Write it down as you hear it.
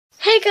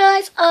Hey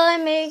guys,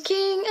 I'm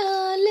making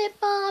a lip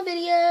balm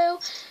video.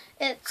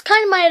 It's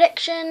kind of my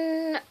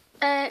addiction,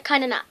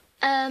 kind of not.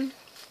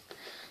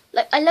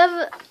 Like, I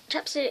love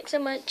chapstick so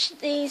much.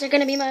 These are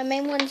going to be my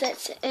main ones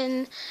that's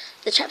in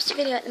the chapstick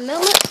video at the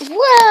moment.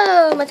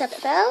 Whoa, my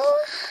tablet fell.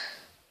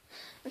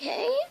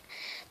 Okay,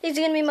 these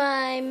are going to be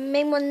my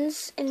main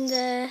ones in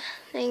the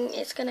thing.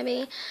 It's going to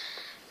be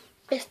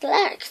Bristol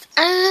X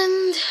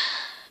and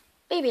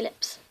baby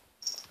lips.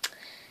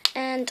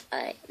 And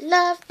I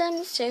love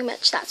them so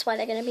much. That's why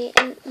they're going to be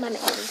in my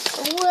mains.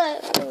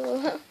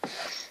 Whoa.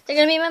 They're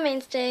going to be my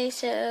mainstay,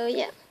 so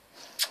yeah.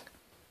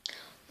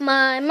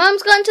 My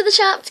mom's gone to the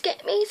shop to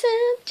get me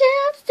some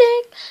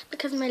chapstick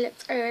because my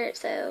lips are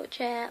so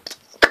chapped.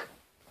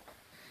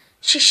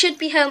 She should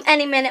be home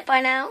any minute by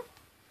now.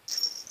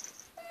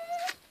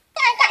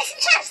 I've got some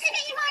chapstick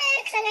that you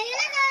wanted because I know you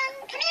love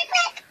them. Come here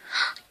quick.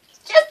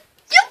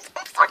 Yes,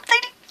 I'm so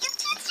excited.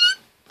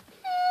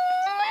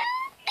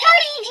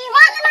 Cody, do you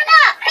want them or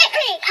not?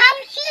 Quickly, come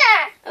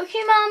here.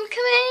 Okay, Mom,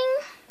 coming.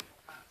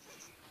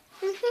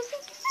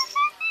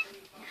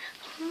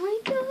 Oh my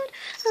god,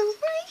 oh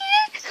my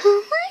god, oh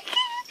my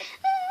god,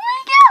 oh my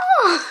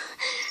god.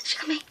 She's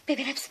got me,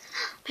 baby lips,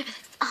 baby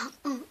lips.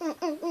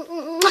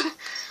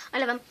 I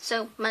love them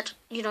so much.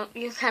 You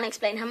can't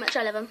explain how much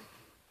I love them.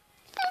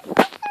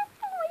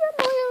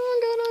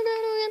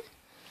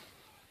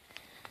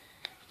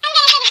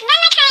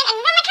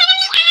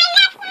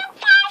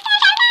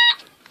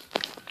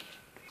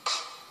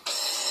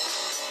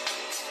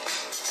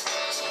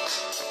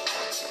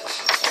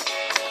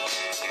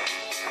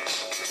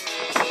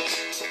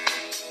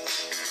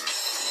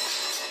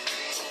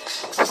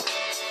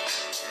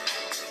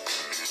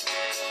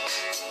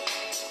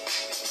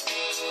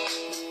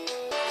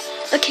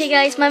 Okay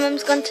guys, my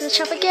mum's gone to the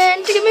shop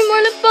again to get me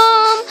more lip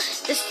balm.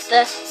 This is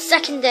the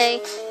second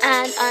day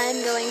and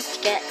I'm going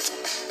to get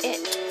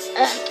it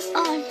and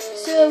I'm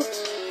so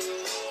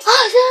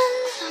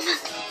awesome.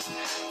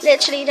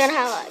 Literally don't know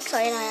how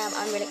excited I am.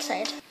 I'm really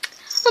excited.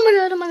 Oh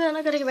my god,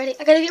 I gotta get ready.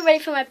 I gotta get ready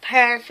for my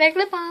perfect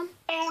lip balm.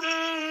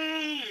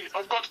 Cody,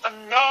 I've got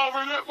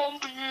another lip balm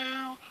for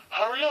you.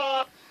 Hurry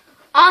up.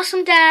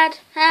 Awesome, Dad.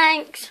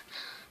 Thanks.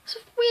 So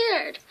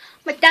weird.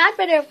 My dad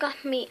better have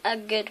got me a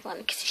good one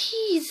because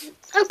he's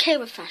okay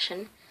with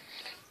fashion.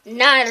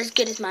 Not as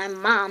good as my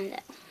mom,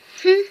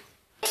 though.